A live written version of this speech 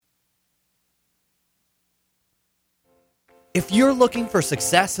If you're looking for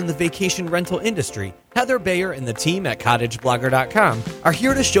success in the vacation rental industry, Heather Bayer and the team at cottageblogger.com are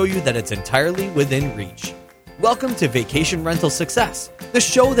here to show you that it's entirely within reach. Welcome to Vacation Rental Success, the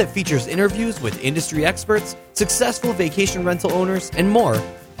show that features interviews with industry experts, successful vacation rental owners, and more,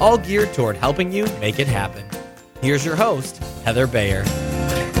 all geared toward helping you make it happen. Here's your host, Heather Bayer.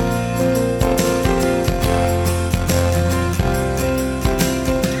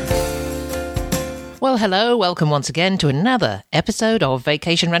 Well, hello. Welcome once again to another episode of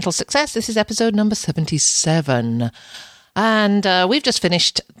Vacation Rental Success. This is episode number 77. And we've just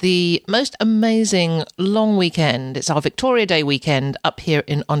finished the most amazing long weekend. It's our Victoria Day weekend up here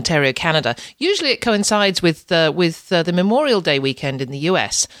in Ontario, Canada. Usually it coincides with the Memorial Day weekend in the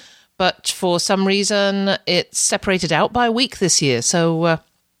US. But for some reason, it's separated out by a week this year. So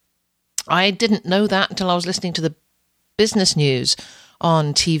I didn't know that until I was listening to the business news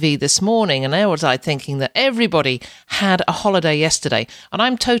on TV this morning, and there was I thinking that everybody had a holiday yesterday, and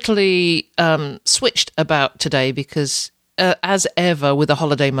I'm totally switched about today because as ever with a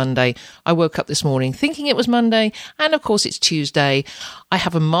holiday Monday, I woke up this morning thinking it was Monday, and of course it's Tuesday. I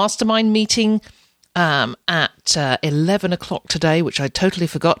have a mastermind meeting at 11 o'clock today, which I'd totally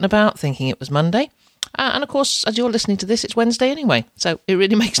forgotten about, thinking it was Monday. And of course, as you're listening to this, it's Wednesday anyway, so it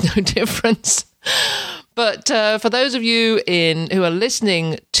really makes no difference. But for those of you who are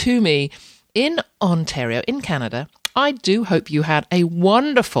listening to me in Ontario, in Canada, I do hope you had a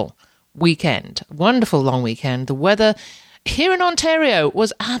wonderful weekend, wonderful long weekend. The weather here in Ontario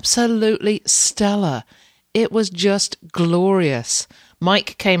was absolutely stellar. It was just glorious.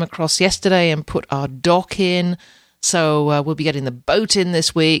 Mike came across yesterday and put our dock in, so we'll be getting the boat in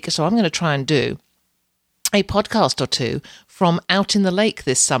this week. So I'm going to try and do a podcast or two from out in the lake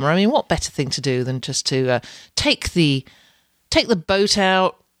this summer. I mean, what better thing to do than just to take the boat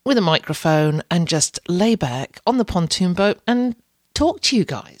out with a microphone and just lay back on the pontoon boat and talk to you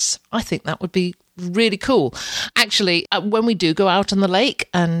guys. I think that would be really cool. Actually, when we do go out on the lake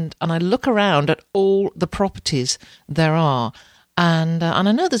and I look around at all the properties there are, and I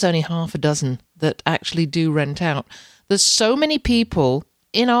know there's only half a dozen that actually do rent out. There's so many people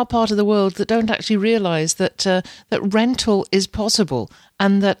in our part of the world that don't actually realise that that rental is possible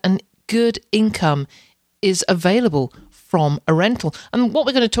and that a good income is available from a rental. And what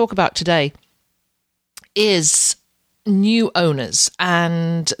we're going to talk about today is new owners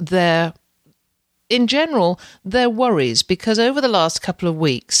and their worries, because over the last couple of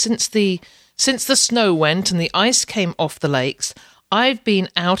weeks, since the snow went and the ice came off the lakes, I've been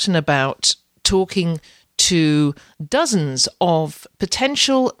out and about talking to dozens of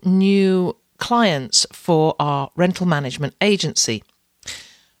potential new clients for our rental management agency.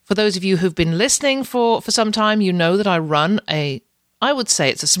 For those of you who've been listening for some time, you know that I run I would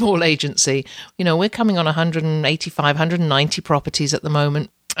say it's a small agency. You know, we're coming on 185, 190 properties at the moment,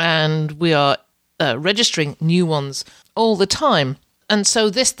 and we are registering new ones all the time. And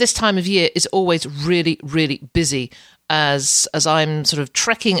so this time of year is always really, really busy as I'm sort of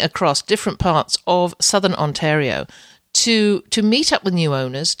trekking across different parts of southern Ontario to meet up with new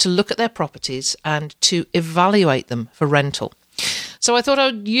owners, to look at their properties and to evaluate them for rental. So I thought I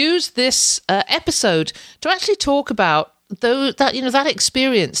would use this episode to actually talk about that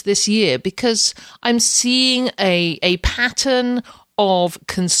experience this year, because I'm seeing a pattern of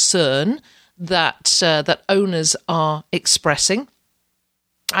concern that owners are expressing.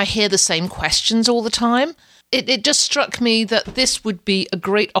 I hear the same questions all the time. It just struck me that this would be a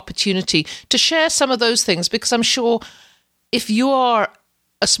great opportunity to share some of those things, because I'm sure if you are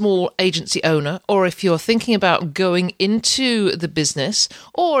a small agency owner, or if you're thinking about going into the business,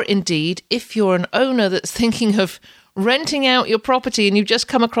 or indeed if you're an owner that's thinking of renting out your property and you've just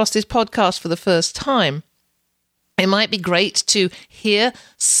come across this podcast for the first time, it might be great to hear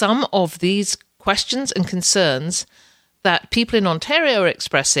some of these questions and concerns that people in Ontario are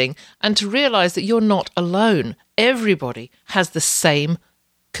expressing, and to realise that you're not alone. Everybody has the same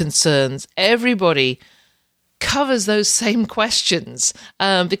concerns. Everybody covers those same questions,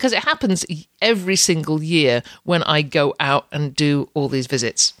 because it happens every single year when I go out and do all these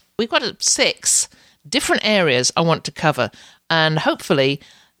visits. We've got 6 different areas I want to cover, and hopefully,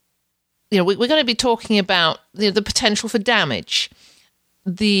 we're going to be talking about the potential for damage,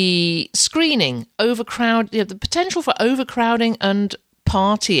 the screening, the potential for overcrowding and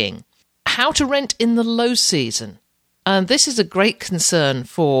partying, how to rent in the low season. And this is a great concern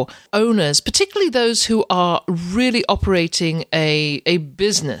for owners, particularly those who are really operating a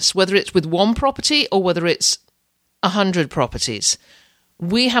business, whether it's with one property or whether it's 100 properties.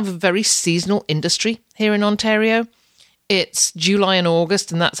 We have a very seasonal industry here in Ontario. It's July and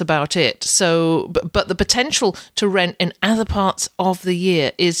August, and that's about it. So, but the potential to rent in other parts of the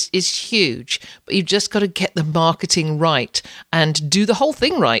year is huge. But you've just got to get the marketing right and do the whole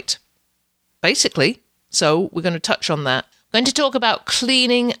thing right, basically. So we're going to touch on that. I'm going to talk about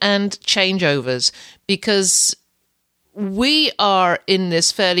cleaning and changeovers, because we are in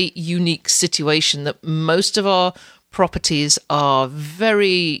this fairly unique situation that most of our properties are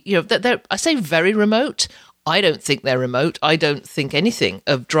very, I say very remote. I don't think they're remote. I don't think anything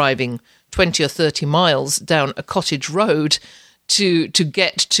of driving 20 or 30 miles down a cottage road to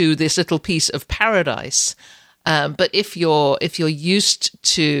get to this little piece of paradise. But if you're used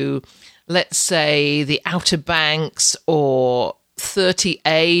to, let's say, the Outer Banks or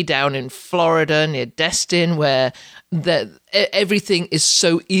 30A down in Florida near Destin, where everything is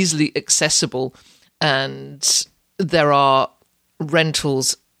so easily accessible and there are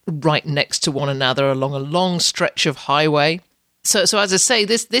rentals right next to one another along a long stretch of highway. So as I say,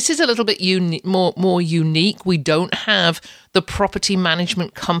 this is a little bit more unique. We don't have the property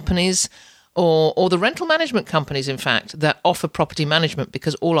management companies or the rental management companies, in fact, that offer property management,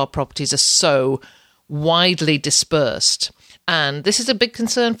 because all our properties are so widely dispersed. And this is a big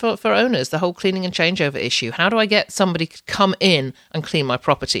concern for owners, the whole cleaning and changeover issue. How do I get somebody to come in and clean my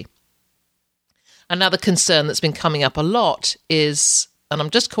property? Another concern that's been coming up a lot is, and I'm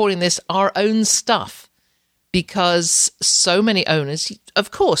just calling this our own stuff, because so many owners,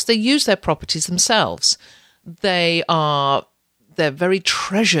 of course, they use their properties themselves. They're very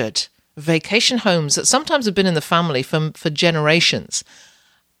treasured vacation homes that sometimes have been in the family for generations,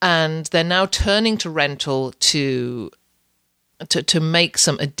 and they're now turning to rental to make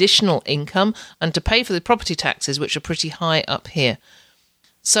some additional income and to pay for the property taxes, which are pretty high up here.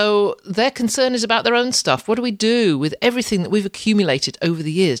 So their concern is about their own stuff. What do we do with everything that we've accumulated over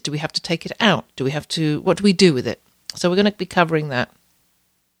the years? Do we have to take it out? What do we do with it? So we're going to be covering that.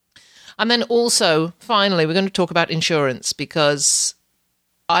 And then also, finally, we're going to talk about insurance, because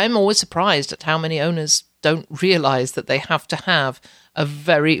I'm always surprised at how many owners don't realize that they have to have a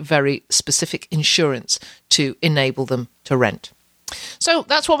very, very specific insurance to enable them to rent. So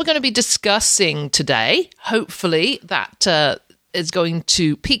that's what we're going to be discussing today. Hopefully that is going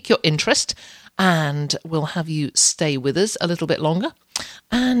to pique your interest, and we'll have you stay with us a little bit longer.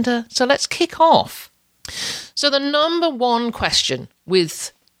 And so let's kick off. So the number one question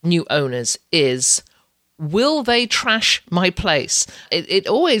with new owners is, will they trash my place? It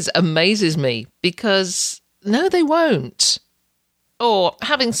always amazes me, because no, they won't. Or,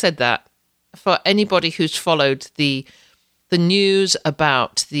 having said that, for anybody who's followed the news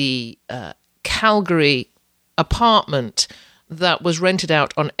about the Calgary apartment that was rented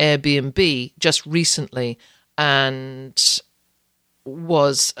out on Airbnb just recently, and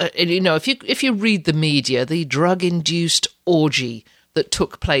was, if you read the media, the drug-induced orgy that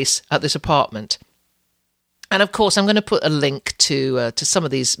took place at this apartment. And of course, I'm going to put a link to some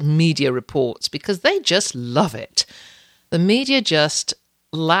of these media reports, because they just love it. The media just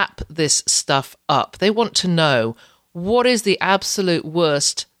lap this stuff up. They want to know what is the absolute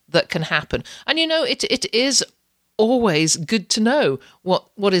worst that can happen. And it is always good to know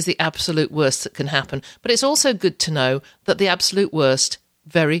what is the absolute worst that can happen. But it's also good to know that the absolute worst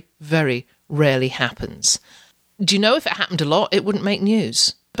very, very rarely happens. Do you know, if it happened a lot, it wouldn't make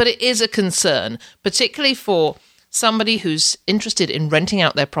news? But it is a concern, particularly for somebody who's interested in renting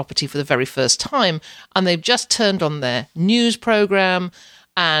out their property for the very first time, and they've just turned on their news program,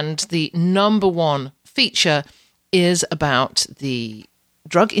 and the number one feature is about the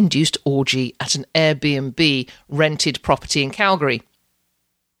drug-induced orgy at an Airbnb rented property in Calgary.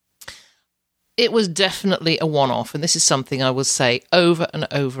 It was definitely a one-off, and this is something I will say over and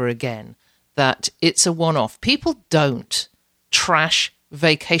over again, that it's a one-off. People don't trash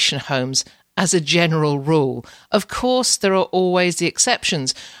vacation homes as a general rule. Of course, there are always the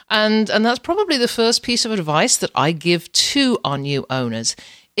exceptions, and that's probably the first piece of advice that I give to our new owners,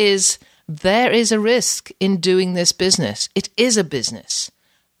 is there is a risk in doing this business. It is a business.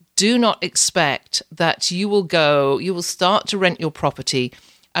 Do not expect that you will start to rent your property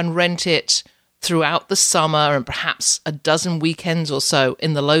and rent it throughout the summer and perhaps a dozen weekends or so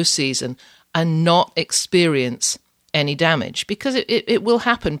in the low season and not experience any damage, because it will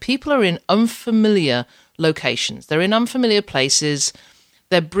happen. People are in unfamiliar locations. They're in unfamiliar places.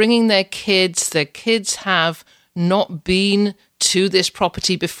 They're bringing their kids. Their kids have not been to this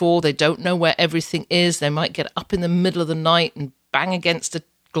property before. They don't know where everything is. They might get up in the middle of the night and bang against a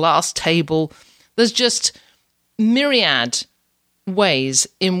glass table. There's just myriad ways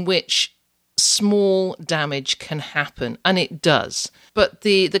in which small damage can happen, and it does. But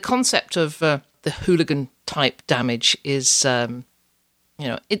the concept of the hooligan type damage is,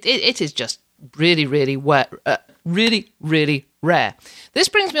 it is just really, really really rare. This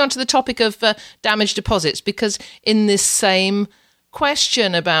brings me on to the topic of damage deposits, because in this same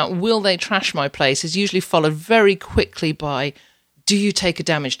question about will they trash my place is usually followed very quickly by, do you take a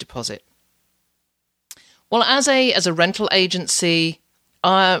damage deposit? Well, as a rental agency,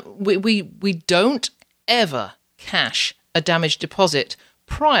 we don't ever cash a damage deposit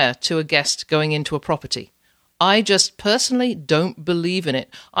prior to a guest going into a property. I just personally don't believe in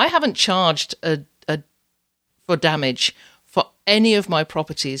it. I haven't charged for damage for any of my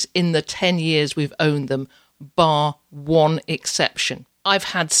properties in the 10 years we've owned them, bar one exception. I've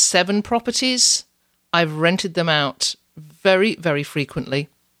had 7 properties. I've rented them out very, very frequently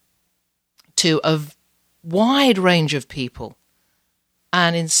to a wide range of people.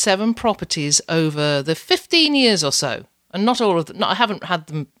 And in 7 properties over the 15 years or so, and not all of them, I haven't had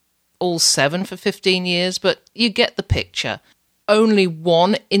them all 7 for 15 years, but you get the picture. Only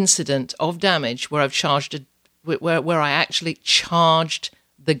one incident of damage where I've charged where I actually charged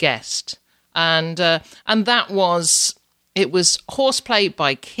the guest, and that was, it was horseplay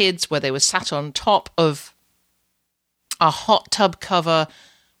by kids where they were sat on top of a hot tub cover.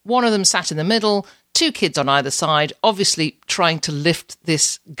 One of them sat in the middle, 2 kids on either side, obviously trying to lift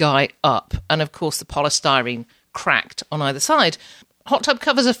this guy up, and of course the polystyrene cracked on either side. Hot tub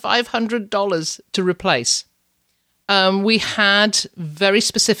covers are $500 to replace. We had very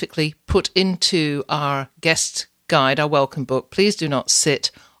specifically put into our guest guide, our welcome book, please do not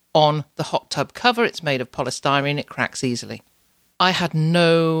sit on the hot tub cover. It's made of polystyrene. It cracks easily. I had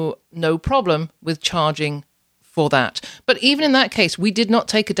no problem with charging for that. But even in that case, we did not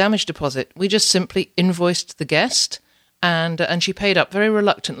take a damage deposit. We just simply invoiced the guest, and she paid up very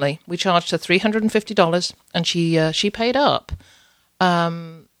reluctantly. We charged her $350, and she paid up.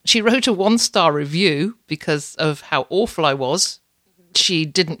 She wrote a 1-star review because of how awful I was. She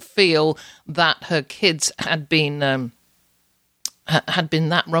didn't feel that her kids had been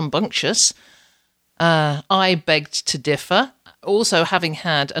that rambunctious. I begged to differ. Also, having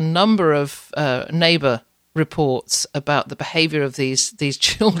had a number of neighbour reports about the behaviour of these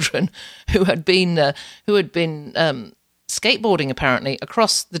children who had been skateboarding apparently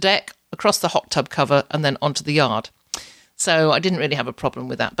across the deck, across the hot tub cover, and then onto the yard. So I didn't really have a problem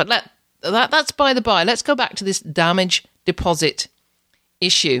with that. But that's by the by. Let's go back to this damage deposit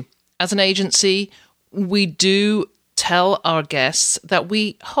issue. As an agency, we do tell our guests that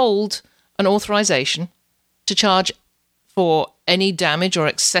we hold an authorization to charge for any damage or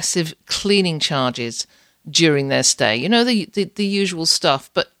excessive cleaning charges during their stay. You know, the usual stuff,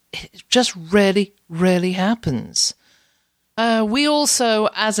 but it just rarely happens. We also,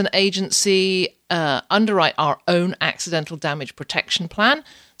 as an agency, underwrite our own accidental damage protection plan.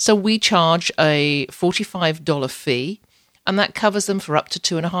 So we charge a $45 fee, and that covers them for up to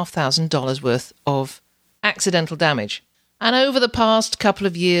 $2,500 worth of accidental damage. And over the past couple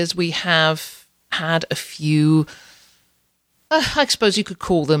of years, we have had a few, I suppose you could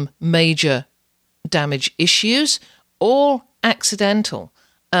call them major damage issues, all accidental.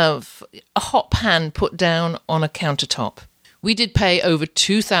 Of a hot pan put down on a countertop. We did pay over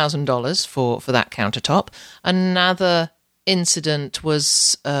 $2,000 for that countertop. Another incident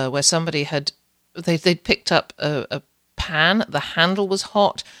was where somebody they'd picked up a pan, the handle was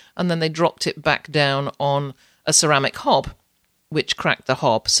hot, and then they dropped it back down on a ceramic hob, which cracked the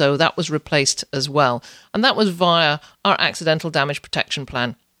hob. So that was replaced as well. And that was via our accidental damage protection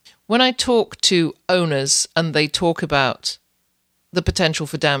plan. When I talk to owners and they talk about the potential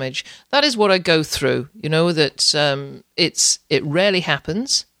for damage, that is what I go through. You know, that it rarely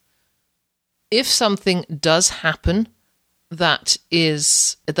happens. If something does happen that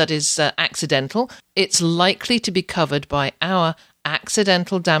is accidental, it's likely to be covered by our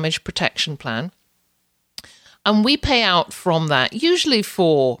accidental damage protection plan, and we pay out from that, usually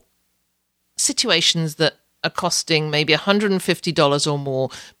for situations that are costing maybe $150 or more,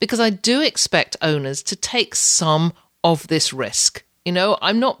 because I do expect owners to take some of this risk. You know,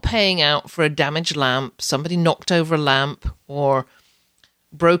 I'm not paying out for a damaged lamp, somebody knocked over a lamp or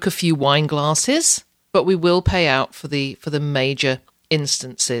broke a few wine glasses, but we will pay out for the major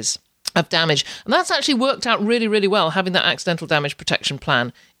instances of damage. And that's actually worked out really, really well, having that accidental damage protection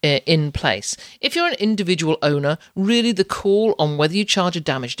plan in place. If you're an individual owner, really the call on whether you charge a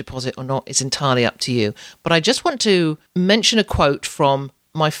damage deposit or not is entirely up to you. But I just want to mention a quote from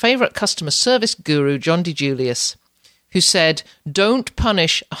my favourite customer service guru, John DeJulius, who said, "Don't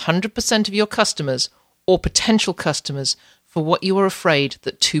punish 100% of your customers or potential customers for what you are afraid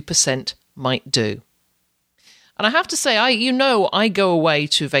that 2% might do." And I have to say, I go away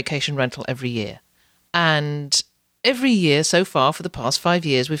to vacation rental every year. And every year so far, for the past 5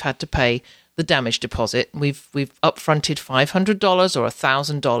 years, we've had to pay the damage deposit. We've upfronted $500 or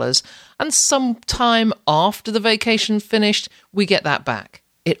 $1,000, and sometime after the vacation finished, we get that back.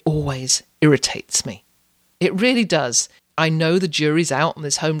 It always irritates me. It really does. I know the jury's out on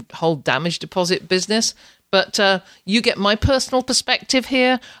this whole damage deposit business, but you get my personal perspective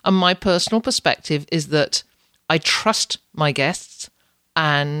here, and my personal perspective is that I trust my guests,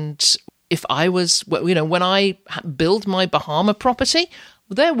 and if I was, when I build my Bahama property,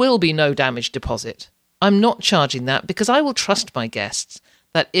 there will be no damage deposit. I'm not charging that because I will trust my guests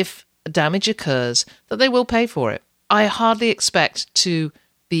that if damage occurs, that they will pay for it. I hardly expect to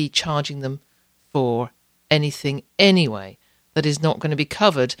be charging them for anything anyway that is not going to be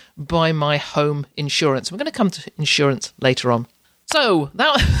covered by my home insurance. We're going to come to insurance later on. So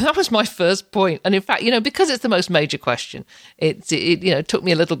that was my first point. And in fact, because it's the most major question, it took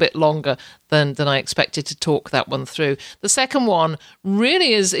me a little bit longer than I expected to talk that one through. The second one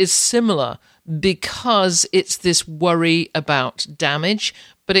really is similar because it's this worry about damage,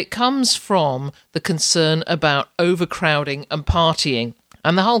 but it comes from the concern about overcrowding and partying.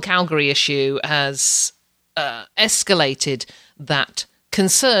 And the whole Calgary issue has escalated that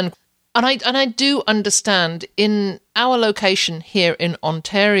concern. And I do understand in our location here in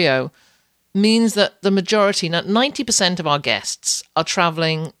Ontario means that the majority, 90% of our guests are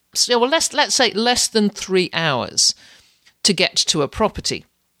travelling, let's say less than 3 hours to get to a property.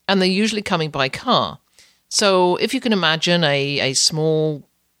 And they're usually coming by car. So if you can imagine a small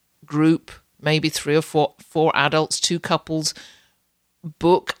group, maybe 3 or 4 adults, 2 couples,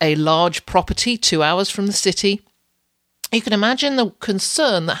 book a large property 2 hours from the city, you can imagine the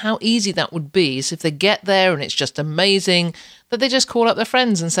concern that how easy that would be is if they get there and it's just amazing, that they just call up their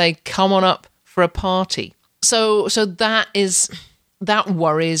friends and say, come on up for a party. So that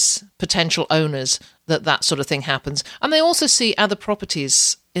worries potential owners that sort of thing happens. And they also see other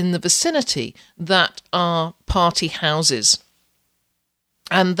properties in the vicinity that are party houses.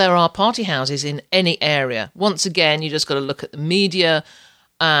 And there are party houses in any area. Once again, you just got to look at the media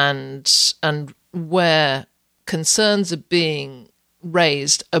and where concerns are being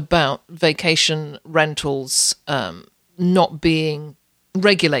raised about vacation rentals not being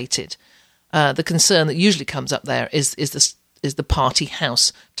regulated. The concern that usually comes up there is the party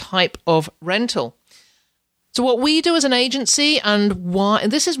house type of rental. So what we do as an agency, and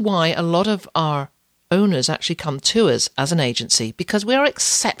this is why a lot of our owners actually come to us as an agency, because we are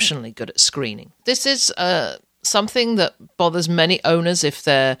exceptionally good at screening. This is something that bothers many owners if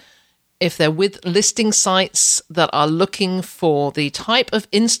they're with listing sites that are looking for the type of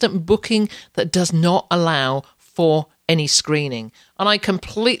instant booking that does not allow for any screening. And I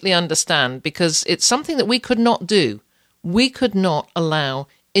completely understand, because it's something that we could not do. We could not allow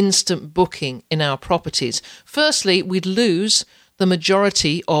instant booking in our properties. Firstly, we'd lose the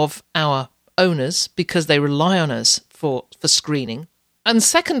majority of our owners because they rely on us for screening. And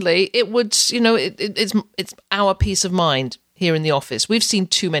secondly, it would, it's our peace of mind. Here in the office, we've seen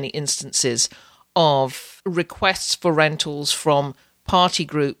too many instances of requests for rentals from party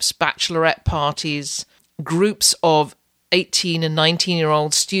groups, bachelorette parties, groups of 18 and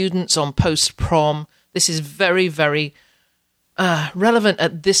 19-year-old students on post-prom. This is very, very relevant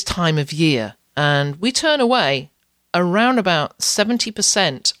at this time of year. And we turn away around about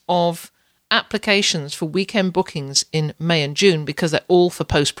 70% of applications for weekend bookings in May and June because they're all for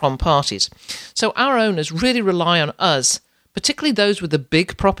post-prom parties. So our owners really rely on us, particularly those with the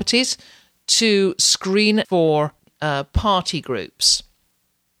big properties, to screen for party groups.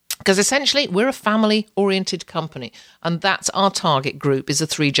 Because essentially, we're a family-oriented company, and that's our target group, is a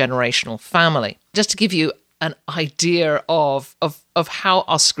 3-generational family. Just to give you an idea of how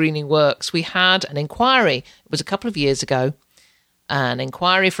our screening works, we had an inquiry, it was a couple of years ago, an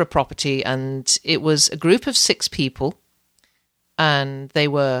inquiry for a property, and it was a group of 6 people, and they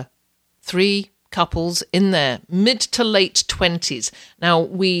were 3 couples in their mid to late 20s. Now,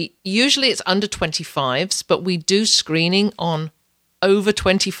 usually it's under 25s, but we do screening on over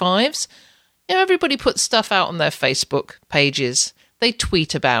 25s. Everybody puts stuff out on their Facebook pages. They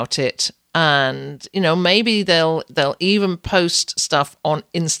tweet about it, and maybe they'll even post stuff on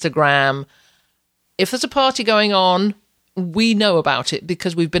Instagram. If there's a party going on, we know about it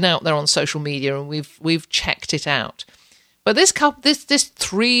because we've been out there on social media and we've checked it out. But this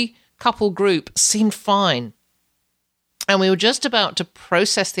 3-couple group seemed fine. And we were just about to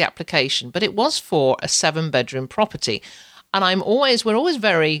process the application, but it was for a 7-bedroom property. And we're always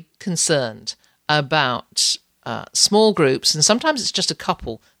very concerned about small groups, and sometimes it's just a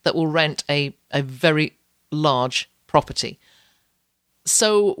couple that will rent a very large property.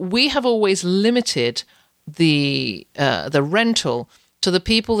 So we have always limited the rental to the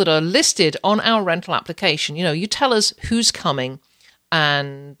people that are listed on our rental application. You know, you tell us who's coming,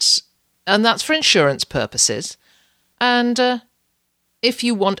 and that's for insurance purposes. And if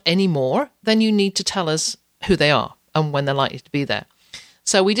you want any more, then you need to tell us who they are and when they're likely to be there.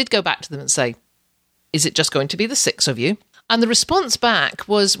 So we did go back to them and say, is it just going to be the 6 of you? And the response back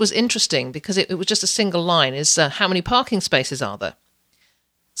was interesting, because it was just a single line, is how many parking spaces are there?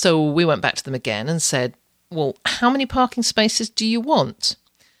 So we went back to them again and said, well, how many parking spaces do you want?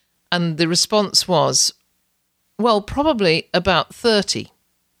 And the response was, well, probably about 30,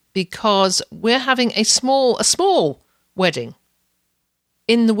 because we're having a small wedding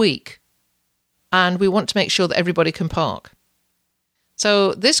in the week, and we want to make sure that everybody can park.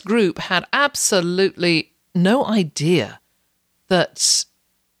 So this group had absolutely no idea that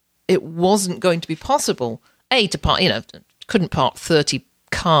it wasn't going to be possible, to park, couldn't park 30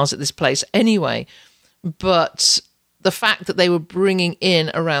 cars at this place anyway, but the fact that they were bringing in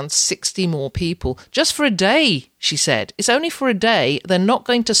around 60 more people just for a day, she said. It's only for a day. They're not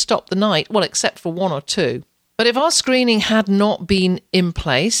going to stop the night, well, except for 1 or 2. But if our screening had not been in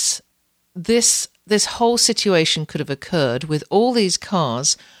place, this whole situation could have occurred, with all these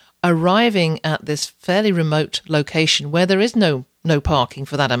cars arriving at this fairly remote location where there is no parking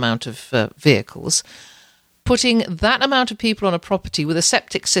for that amount of vehicles, putting that amount of people on a property with a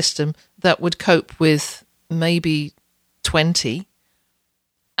septic system that would cope with maybe 20,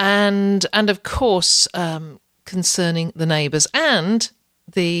 and of course concerning the neighbours and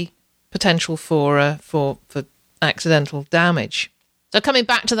the potential for accidental damage. So coming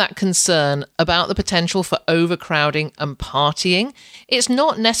back to that concern about the potential for overcrowding and partying, it's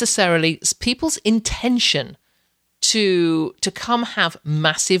not necessarily people's intention to come have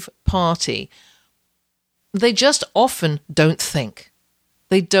massive party. They just often don't think.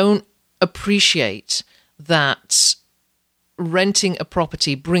 They don't appreciate that renting a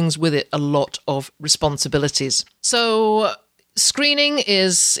property brings with it a lot of responsibilities. So screening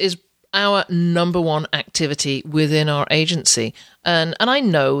is our number one activity within our agency. And I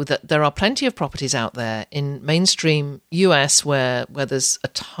know that there are plenty of properties out there in mainstream US where there's a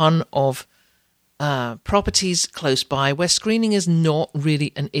ton of properties close by where screening is not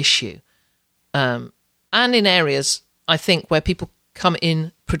really an issue. And in areas, I think, where people come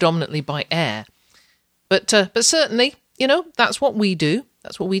in predominantly by air. But certainly, that's what we do.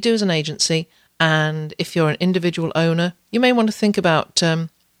 That's what we do as an agency. And if you're an individual owner, you may want to think about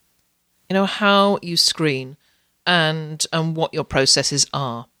how you screen and what your processes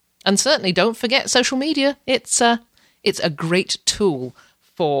are. And certainly don't forget social media. It's a great tool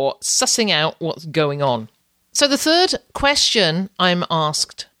for sussing out what's going on. So the third question I'm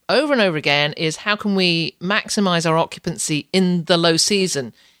asked over and over again is, how can we maximize our occupancy in the low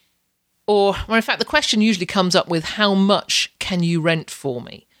season? Or in fact, the question usually comes up with, how much can you rent for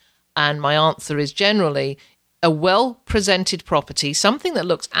me? And my answer is generally a well-presented property, something that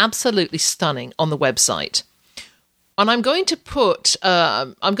looks absolutely stunning on the website. And I'm going to put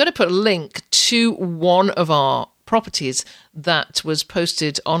a link to one of our properties that was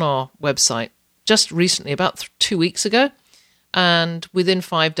posted on our website just recently, about 2 weeks ago. And within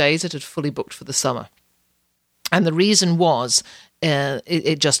 5 days, it had fully booked for the summer. And the reason was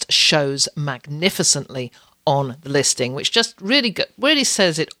it just shows magnificently on the listing, which just really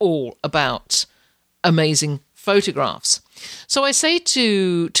says it all about amazing photographs. So I say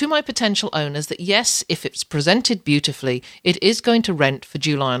to my potential owners that yes, if it's presented beautifully, it is going to rent for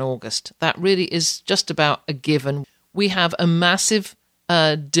July and August. That really is just about a given. We have a massive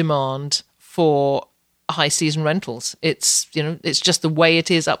demand for high season rentals. It's just the way it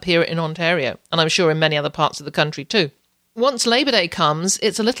is up here in Ontario, and I'm sure in many other parts of the country too. Once Labor Day comes,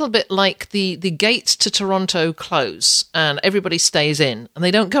 it's a little bit like the gates to Toronto close and everybody stays in and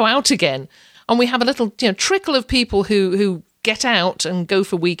they don't go out again. And we have a little trickle of people who get out and go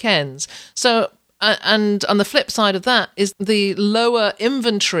for weekends. So, and on the flip side of that is the lower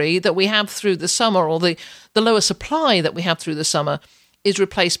inventory that we have through the summer, or the lower supply that we have through the summer, is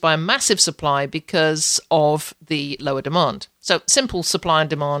replaced by a massive supply because of the lower demand. So simple supply and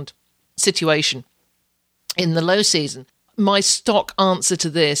demand situation in the low season. My stock answer to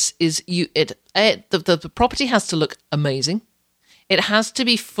this is the property has to look amazing. It has to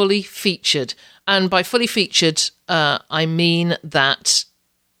be fully featured. And by fully featured, I mean that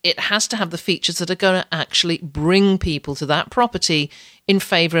it has to have the features that are going to actually bring people to that property in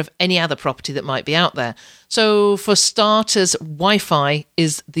favour of any other property that might be out there. So for starters, Wi-Fi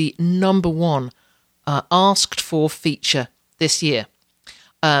is the number one asked for feature this year.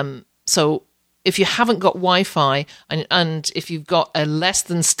 So if you haven't got Wi-Fi and if you've got a less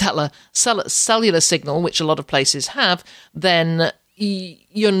than stellar cellular signal, which a lot of places have, then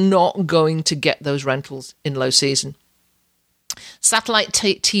you're not going to get those rentals in low season. Satellite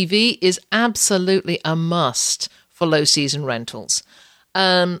TV is absolutely a must for low season rentals.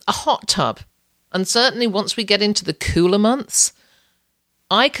 A hot tub, and certainly once we get into the cooler months,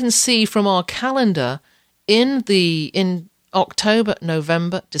 I can see from our calendar in October,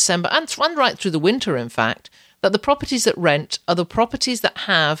 November, December, and right through the winter, in fact, that the properties that rent are the properties that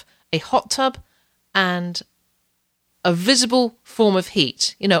have a hot tub and a visible form of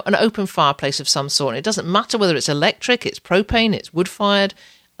heat, an open fireplace of some sort. It doesn't matter whether it's electric, it's propane, it's wood-fired,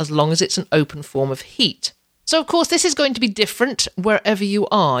 as long as it's an open form of heat. So, of course, this is going to be different wherever you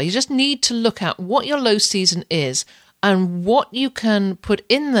are. You just need to look at what your low season is and what you can put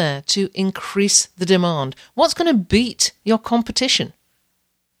in there to increase the demand. What's going to beat your competition?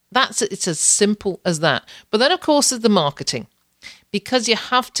 It's as simple as that. But then, of course, there's the marketing, because you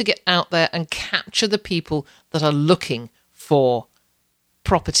have to get out there and capture the people that are looking for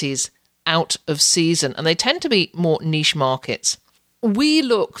properties out of season. And they tend to be more niche markets. We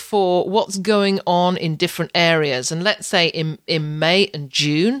look for what's going on in different areas. And let's say in May and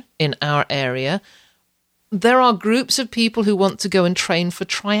June in our area, there are groups of people who want to go and train for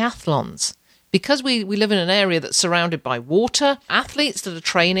triathlons. Because we live in an area that's surrounded by water, athletes that are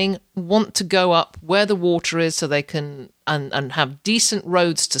training want to go up where the water is so they can and have decent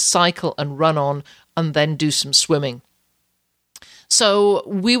roads to cycle and run on and then do some swimming. So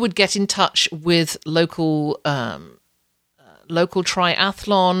we would get in touch with local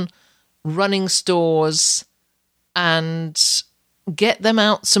triathlon, running stores, and get them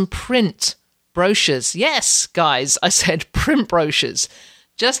out some print brochures. Yes, guys, I said print brochures.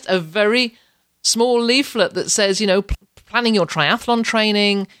 Just a very small leaflet that says, planning your triathlon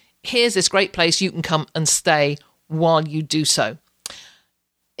training, here's this great place you can come and stay while you do so.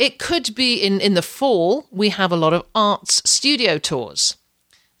 It could be in the fall, we have a lot of arts studio tours.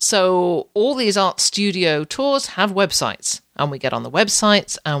 So all these art studio tours have websites, and we get on the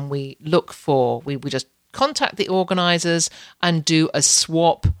websites and we look for, we just contact the organisers and do a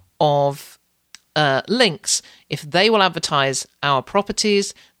swap of links. If they will advertise our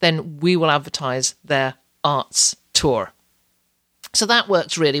properties, then we will advertise their arts tour. So that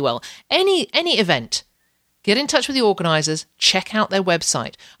works really well. Any event, get in touch with the organisers, check out their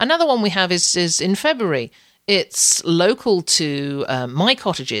website. Another one we have is in February. It's local to my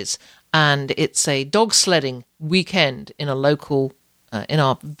cottages, and it's a dog sledding weekend in a local, in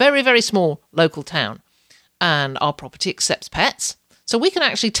our very, very small local town. And our property accepts pets. So we can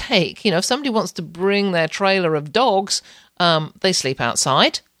actually take, if somebody wants to bring their trailer of dogs, they sleep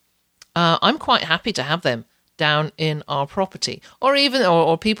outside. I'm quite happy to have them down in our property,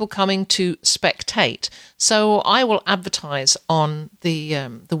 or people coming to spectate. So I will advertise on the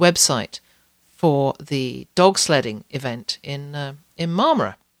website for the dog sledding event in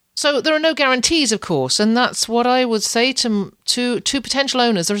Marmora. So there are no guarantees, of course, and that's what I would say to potential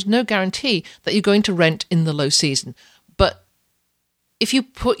owners. There is no guarantee that you're going to rent in the low season. But if you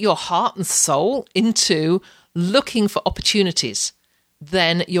put your heart and soul into looking for opportunities,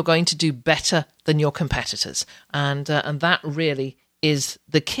 then you're going to do better than your competitors. And that really is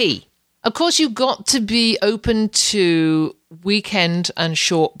the key. Of course, you've got to be open to weekend and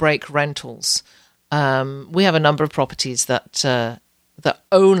short break rentals. We have a number of properties that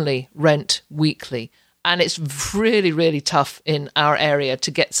only rent weekly. And it's really, really tough in our area to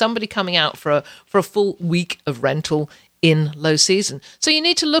get somebody coming out for a full week of rental in low season. So you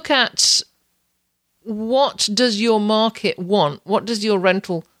need to look at, what does your market want? What does your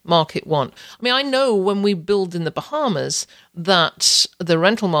rental market want? I mean, I know when we build in the Bahamas that the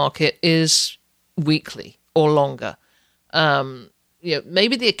rental market is weekly or longer.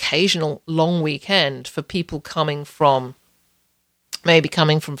 Maybe the occasional long weekend for people coming from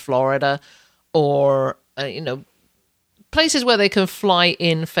Florida or, places where they can fly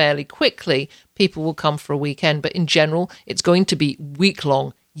in fairly quickly. People will come for a weekend, but in general, it's going to be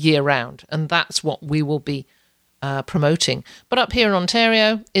week-long, year-round, and that's what we will be promoting. But up here in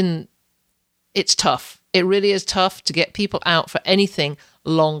Ontario, it's tough. It really is tough to get people out for anything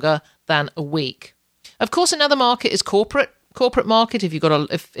longer than a week. Of course, another market is corporate market.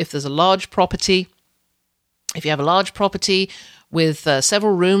 If there's a large property, if you have a large property with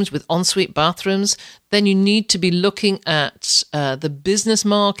several rooms with ensuite bathrooms, then you need to be looking at the business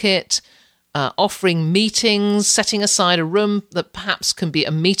market, offering meetings, setting aside a room that perhaps can be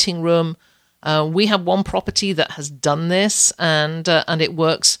a meeting room. We have one property that has done this, and it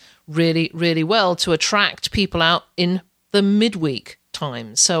works really, really well to attract people out in the midweek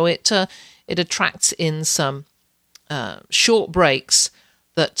time. So it it attracts in some short breaks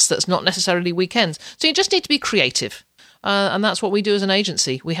that's not necessarily weekends. So you just need to be creative. And that's what we do as an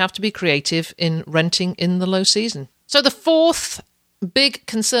agency. We have to be creative in renting in the low season. So the fourth big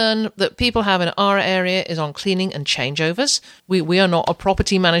concern that people have in our area is on cleaning and changeovers. We are not a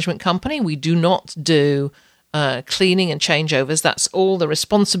property management company. We do not do cleaning and changeovers. That's all the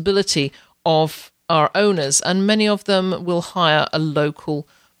responsibility of our owners. And many of them will hire a local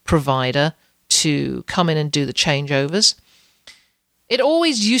provider to come in and do the changeovers. It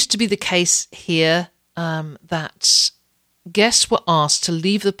always used to be the case here that guests were asked to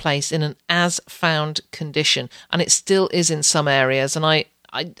leave the place in an as-found condition, and it still is in some areas, and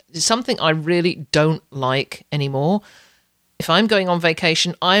it's something I really don't like anymore. If I'm going on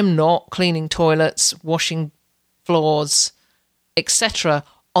vacation, I'm not cleaning toilets, washing floors, etc.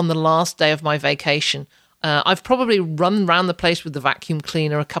 on the last day of my vacation. I've probably run around the place with the vacuum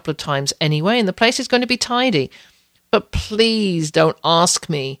cleaner a couple of times anyway, and the place is going to be tidy. But please don't ask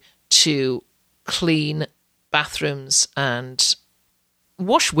me to clean bathrooms and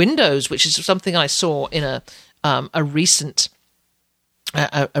wash windows, which is something I saw in a recent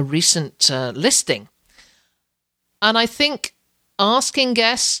listing. And I think asking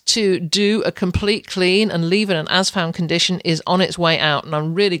guests to do a complete clean and leave it in an as-found condition is on its way out, and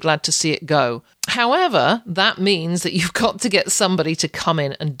I'm really glad to see it go. However, that means that you've got to get somebody to come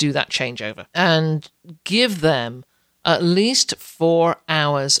in and do that changeover and give them at least 4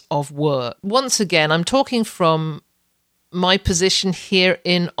 hours of work. Once again, I'm talking from my position here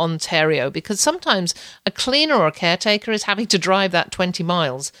in Ontario, because sometimes a cleaner or a caretaker is having to drive that 20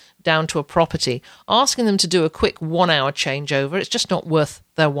 miles down to a property. Asking them to do a quick 1 hour changeover, it's just not worth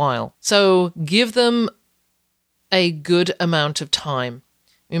their while. So give them a good amount of time.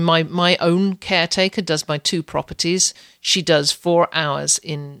 I mean, my own caretaker does my 2 properties. She does 4 hours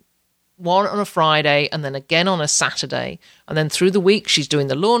in one on a Friday and then again on a Saturday. And then through the week, she's doing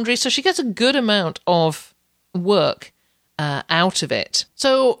the laundry. So she gets a good amount of work out of it.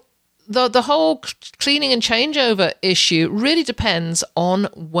 So the whole cleaning and changeover issue really depends on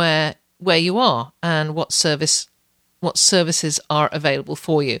where you are and what services are available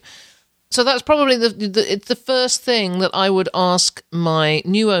for you. So that's probably the first thing that I would ask my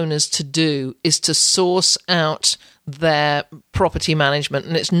new owners to do, is to source out their property management.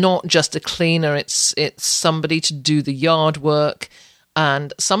 And it's not just a cleaner, it's somebody to do the yard work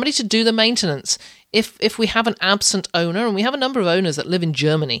and somebody to do the maintenance. If we have an absent owner, and we have a number of owners that live in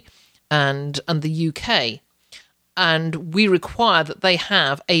Germany and the UK, and we require that they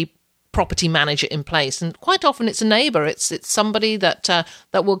have a property manager in place, and quite often it's a neighbour. It's somebody that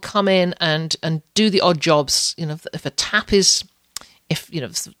will come in and do the odd jobs. You know, if a tap is, if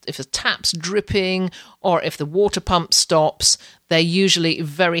the tap's dripping, or if the water pump stops, they're usually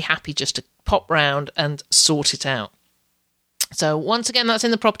very happy just to pop round and sort it out. So once again, that's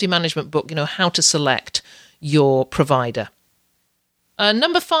in the property management book, you know, how to select your provider.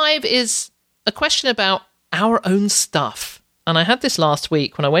 Number 5 is a question about our own stuff. And I had this last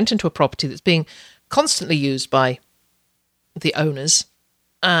week when I went into a property that's being constantly used by the owners,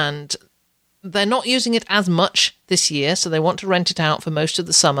 and they're not using it as much this year, so they want to rent it out for most of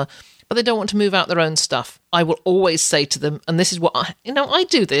the summer, but they don't want to move out their own stuff. I will always say to them, and this is what I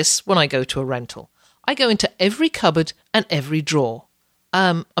do this when I go to a rental. I go into every cupboard and every drawer.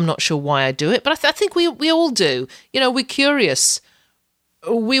 I'm not sure why I do it, but I think we all do. You know, we're curious.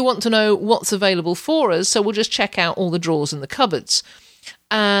 We want to know what's available for us, so we'll just check out all the drawers in the cupboards.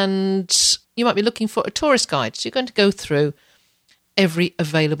 And you might be looking for a tourist guide, so you're going to go through every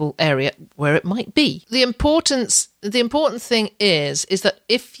available area where it might be. The important thing is that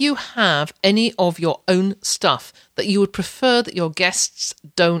if you have any of your own stuff that you would prefer that your guests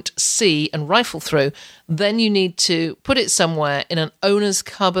don't see and rifle through, then you need to put it somewhere in an owner's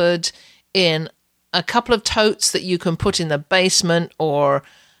cupboard, in a couple of totes that you can put in the basement, or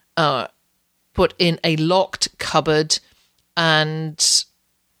put in a locked cupboard. And,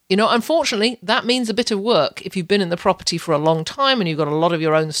 you know, unfortunately, that means a bit of work if you've been in the property for a long time and you've got a lot of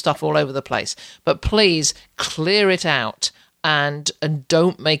your own stuff all over the place. But please clear it out and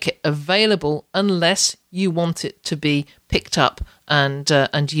don't make it available unless you want it to be picked up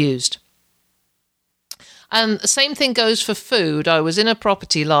and used. And the same thing goes for food. I was in a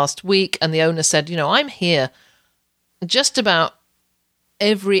property last week and the owner said, you know, I'm here just about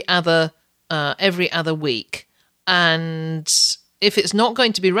every other week. And if it's not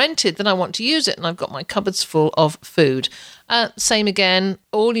going to be rented, then I want to use it. And I've got my cupboards full of food. Same again.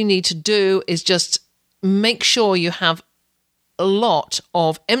 All you need to do is just make sure you have a lot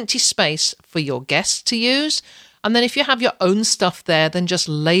of empty space for your guests to use. And then if you have your own stuff there, then just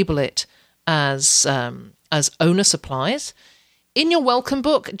label it as owner supplies. In your welcome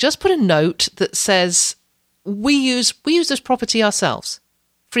book, just put a note that says, we use this property ourselves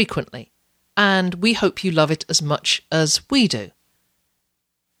frequently, and we hope you love it as much as we do.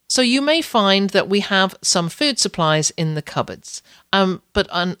 So you may find that we have some food supplies in the cupboards, but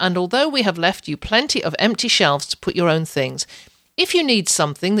although we have left you plenty of empty shelves to put your own things, if you need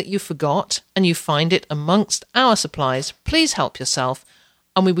something that you forgot and you find it amongst our supplies, please help yourself,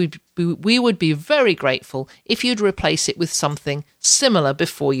 and we would be very grateful if you'd replace it with something similar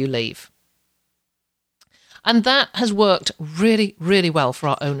before you leave. And that has worked really, really well for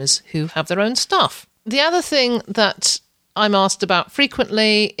our owners who have their own stuff. The other thing that I'm asked about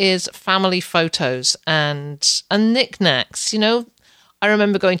frequently is family photos and knickknacks. I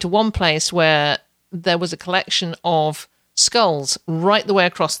remember going to one place where there was a collection of skulls right the way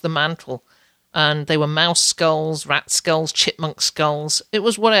across the mantle. And they were mouse skulls, rat skulls, chipmunk skulls. It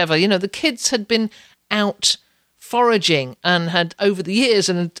was whatever. The kids had been out foraging and had, over the years,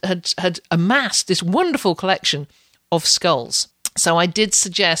 and had amassed this wonderful collection of skulls. So I did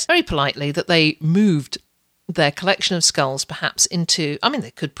suggest very politely that they moved their collection of skulls perhaps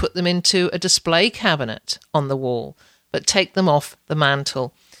they could put them into a display cabinet on the wall, but take them off the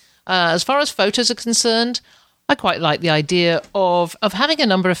mantle. As far as photos are concerned, I quite like the idea of having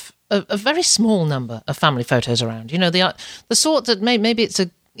a very small number of family photos around. The sort that maybe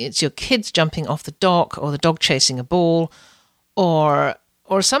it's your kids jumping off the dock, or the dog chasing a ball, or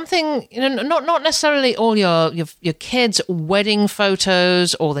something. Not necessarily all your kids' wedding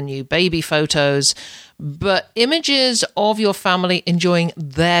photos or the new baby photos, but images of your family enjoying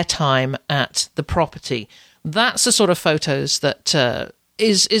their time at the property. That's the sort of photos that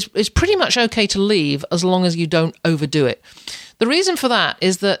is pretty much okay to leave as long as you don't overdo it. The reason for that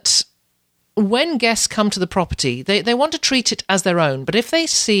is that when guests come to the property, they want to treat it as their own. But if they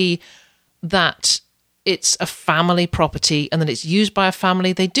see that it's a family property and that it's used by a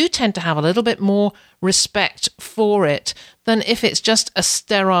family, they do tend to have a little bit more respect for it than if it's just a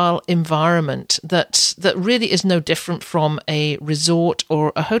sterile environment that really is no different from a resort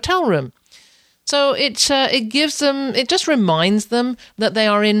or a hotel room. So it just reminds them that they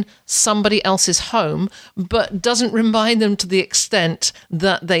are in somebody else's home, but doesn't remind them to the extent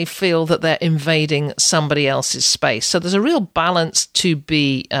that they feel that they're invading somebody else's space. So there's a real balance to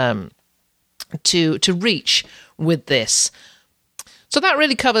be to reach with this. So that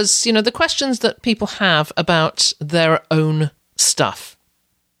really covers, the questions that people have about their own stuff.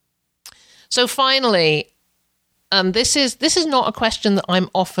 So finally, this is not a question that I'm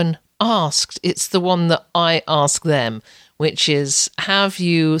often asked. It's the one that I ask them, which is, have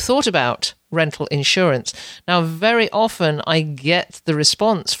you thought about rental insurance? Now, very often I get the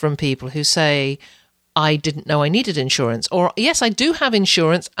response from people who say, I didn't know I needed insurance, or yes, I do have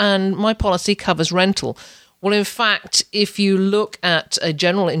insurance and my policy covers rental. Well, in fact, if you look at a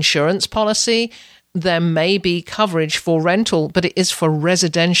general insurance policy, there may be coverage for rental, but it is for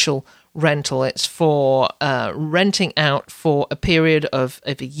residential rental. It's for renting out for a period of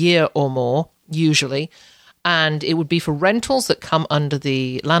a year or more, usually, and it would be for rentals that come under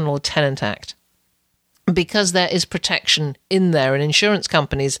the Landlord-Tenant Act, because there is protection in there, and insurance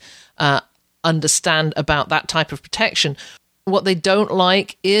companies understand about that type of protection. What they don't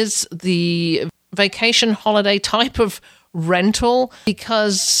like is the vacation holiday type of rental,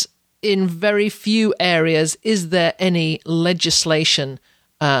 because in very few areas is there any legislation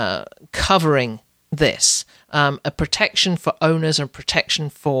covering this, a protection for owners and protection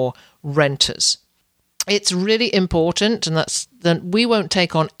for renters. It's really important, and that's that we won't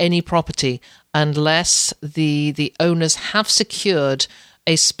take on any property unless the owners have secured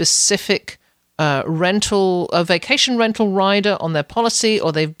a specific vacation rental rider on their policy,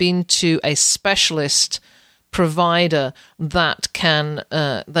 or they've been to a specialist provider that can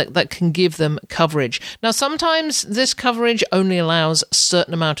give them coverage. Now, sometimes this coverage only allows a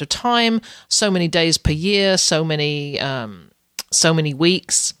certain amount of time, so many days per year, so many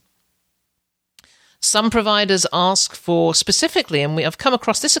weeks. Some providers ask for specifically, and I've come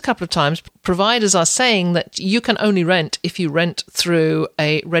across this a couple of times, providers are saying that you can only rent if you rent through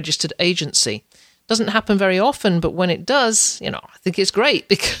a registered agency. Doesn't happen very often, but when it does, I think it's great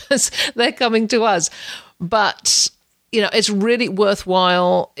because they're coming to us. But, it's really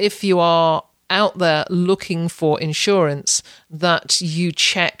worthwhile, if you are out there looking for insurance, that you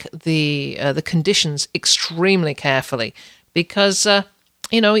check the conditions extremely carefully, because,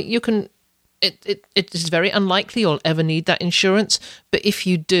 you can... It is very unlikely you'll ever need that insurance, but if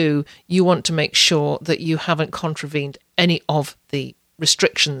you do, you want to make sure that you haven't contravened any of the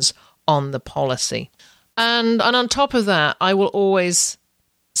restrictions on the policy. And on top of that, I will always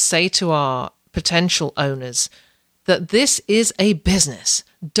say to our potential owners that this is a business.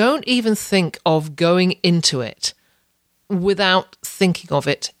 Don't even think of going into it without thinking of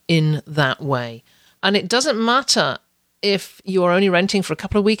it in that way. And it doesn't matter if you're only renting for a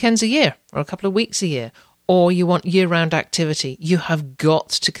couple of weekends a year or a couple of weeks a year, or you want year-round activity. You have got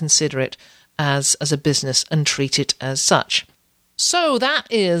to consider it as a business and treat it as such. So that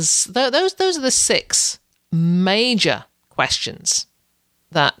is those are the 6 major questions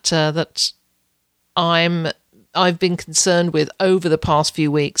that I've been concerned with over the past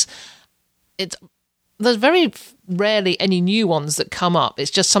few weeks. There's very rarely any new ones that come up. It's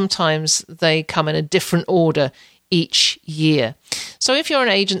just sometimes they come in a different order each year. So if you're an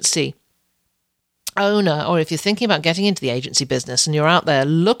agency owner, or if you're thinking about getting into the agency business and you're out there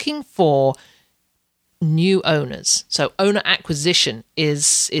looking for new owners, so owner acquisition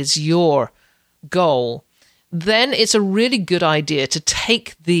is your goal, then it's a really good idea to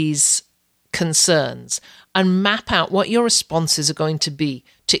take these concerns and map out what your responses are going to be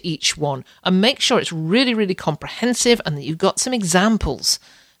to each one, and make sure it's really, really comprehensive and that you've got some examples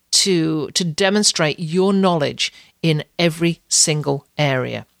to demonstrate your knowledge in every single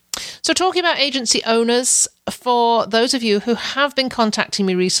area. So talking about agency owners, for those of you who have been contacting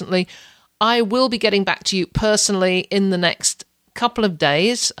me recently, I will be getting back to you personally in the next couple of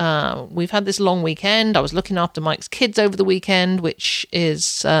days. We've had this long weekend. I was looking after Mike's kids over the weekend, which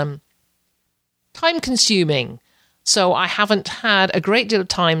is time-consuming. So I haven't had a great deal of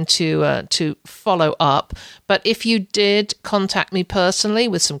time to follow up. But if you did contact me personally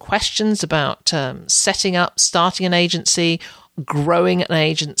with some questions about setting up, starting an agency, growing an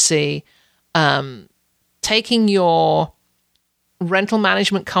agency, taking your rental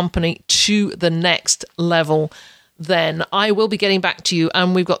management company to the next level, then I will be getting back to you.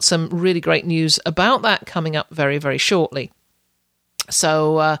 And we've got some really great news about that coming up very, very shortly.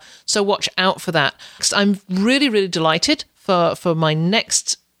 So watch out for that. I'm really, really delighted for my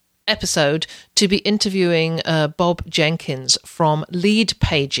next episode to be interviewing Bob Jenkins from Lead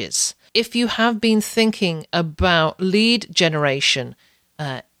Pages. If you have been thinking about lead generation,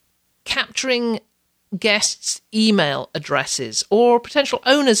 capturing guests' email addresses or potential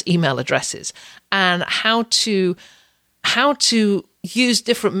owners' email addresses, and how to use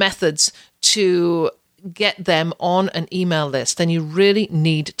different methods to get them on an email list, then you really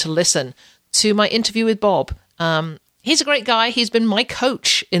need to listen to my interview with Bob. He's a great guy. He's been my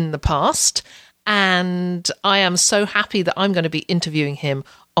coach in the past, and I am so happy that I'm going to be interviewing him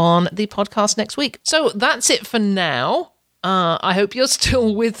on the podcast next week. So that's it for now. I hope you're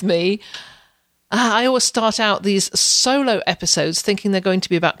still with me. I always start out these solo episodes thinking they're going to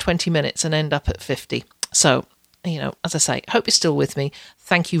be about 20 minutes and end up at 50. So, as I say, hope you're still with me.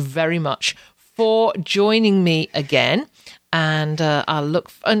 Thank you very much for joining me again. And I'll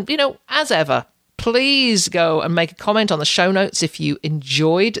look, as ever, please go and make a comment on the show notes if you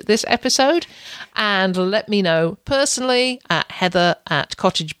enjoyed this episode, and let me know personally at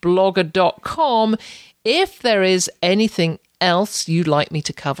heather@cottageblogger.com if there is anything else you'd like me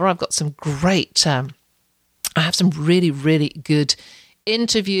to cover. I've got some great, I have some really, really good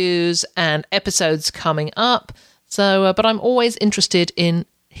interviews and episodes coming up. So, but I'm always interested in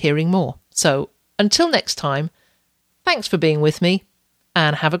hearing more. So until next time, thanks for being with me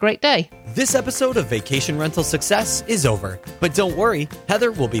and have a great day. This episode of Vacation Rental Success is over, but don't worry,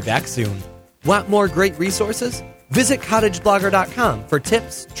 Heather will be back soon. Want more great resources? Visit cottageblogger.com for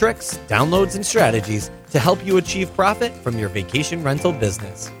tips, tricks, downloads, and strategies to help you achieve profit from your vacation rental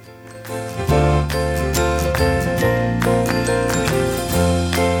business.